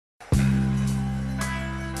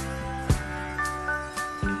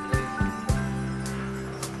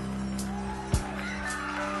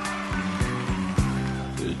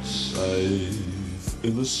life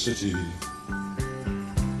in the city,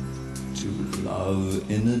 to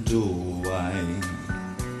love in a doorway,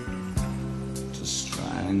 to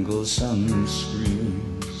strangle some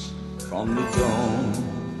screams from the dawn.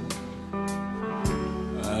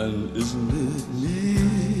 And isn't it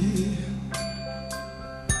me,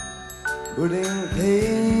 putting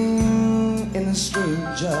pain in a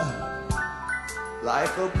stranger,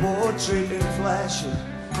 like a portrait in flashing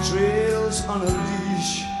trails on a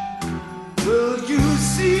leash? Will you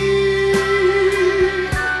see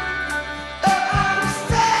that I'm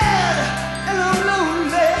sad and I'm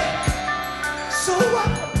lonely? So I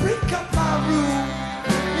break up my room,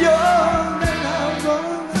 young, and I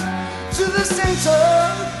run to the center,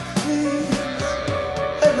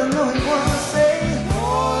 and the knowing one say,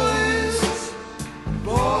 boys,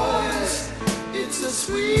 boys, it's a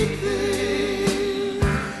sweet thing.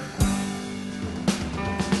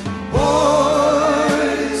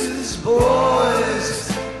 Boys, boys,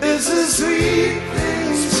 it's a sweet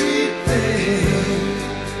thing, sweet thing.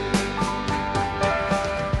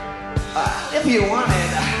 If you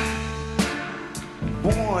wanted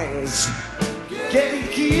boys getting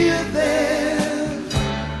killed then,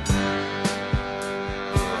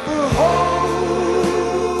 the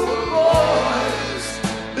whole boys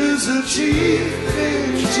is a cheap thing,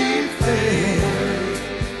 cheap thing.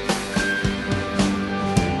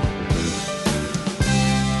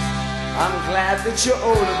 I'm glad that you're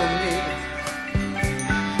older than me.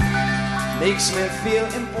 Makes me feel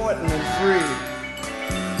important and free.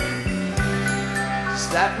 Does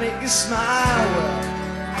that make you smile? Well,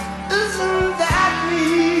 isn't that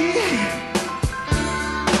me?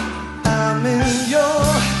 I'm in your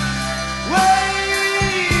way,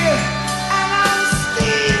 and I'm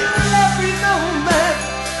stealing every moment.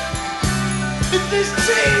 If this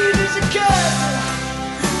train is a curse,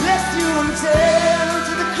 lest you until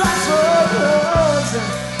to the crossroads,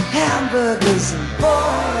 hamburgers and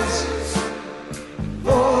boys,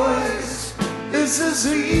 boys, it's a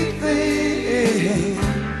sweet thing.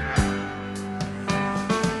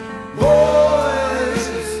 Boys,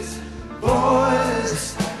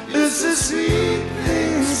 boys, it's a sweet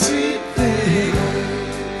thing, sweet thing.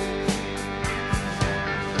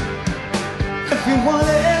 If you want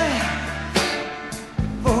it,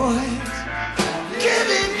 boys, give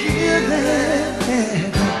it.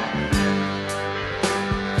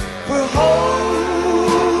 For whole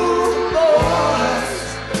boys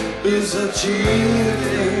is a cheap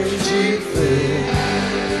thing, cheap thing.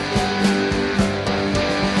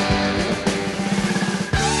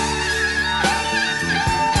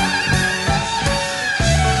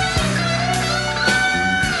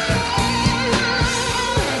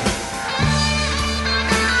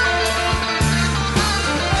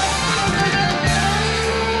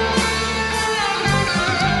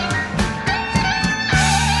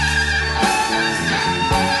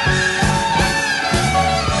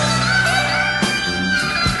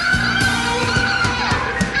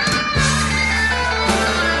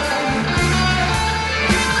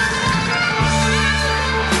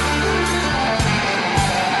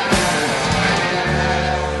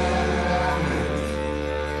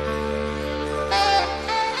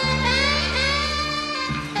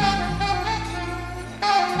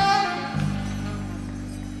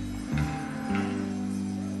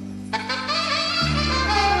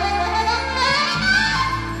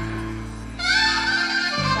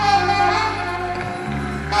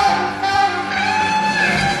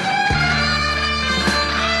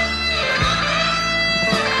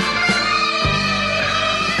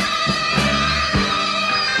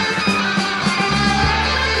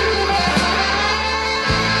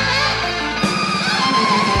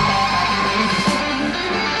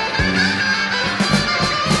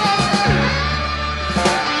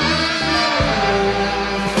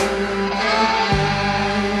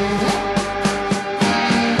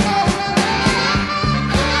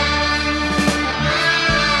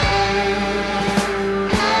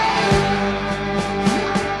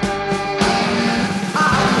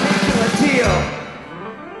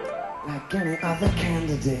 Any other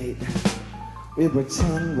candidate, we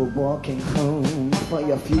pretend we're walking home for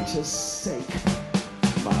your future's sake.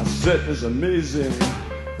 My set is amazing,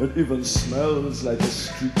 it even smells like a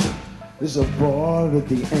street. There's a bar at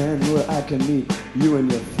the end where I can meet you and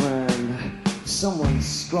your friend. Someone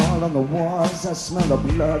scrawled on the walls, I smell the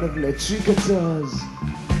blood of litricators.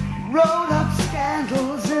 Rolled up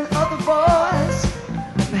scandals and other boys.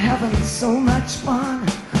 I'm having so much fun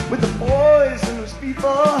with the boys and those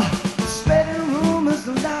people, spreading rumors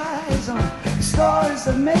and lies on stories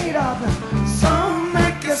they've made up. Some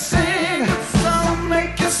make you sing, some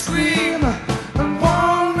make you scream, and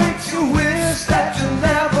one makes you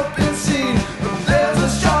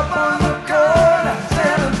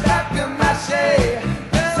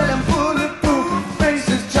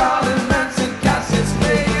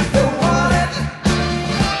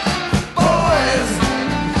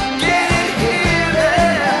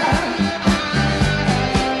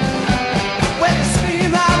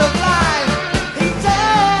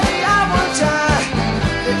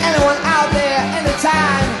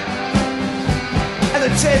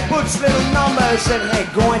puts little numbers in. Hey,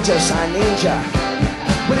 gorgeous, I need ya.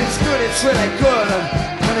 When it's good, it's really good.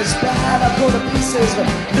 When it's bad, I'll go to pieces.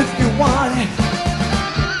 If you want it,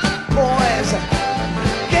 boys,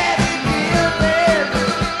 get it here, baby.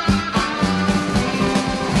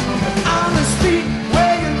 On the street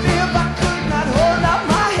where you live, I could not hold up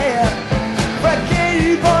my head. But I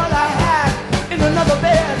gave all I had in another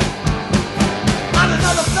bed, on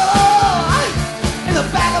another floor, in the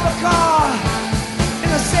back of a car, in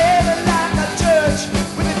a sailor like a church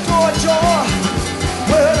with a door ajar.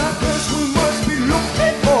 Well, I guess we must be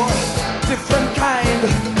looking for different kind.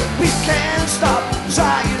 We can't stop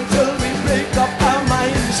trying till we break up our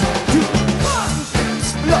minds. To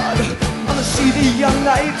blood on the seedy young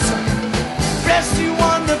nights, rest you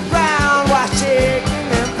on the ground while shaking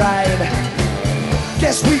and ride.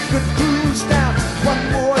 Guess we could cruise down one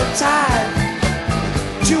more time.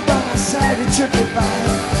 You by my side, it should be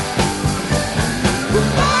fine.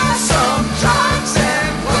 We'll buy some drugs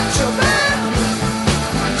and put your man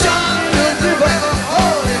down in the river,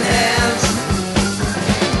 holding hands.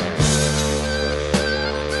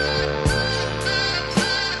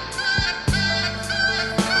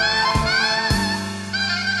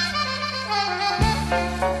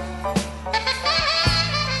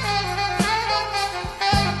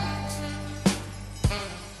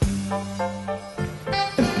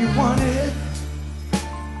 If you want it,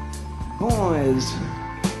 boys,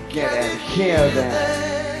 get it here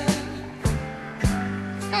then.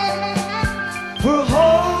 For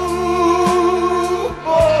whole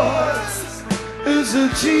boys is a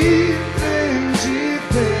cheap thing, cheap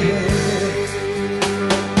thing.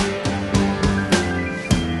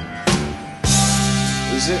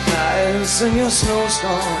 Is it nice in your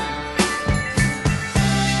snowstorm?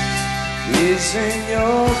 Is in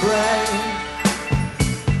your brain?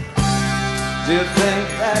 Do you think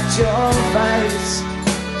that your face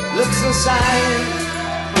looks the same?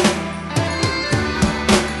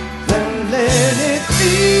 Then let it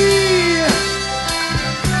be.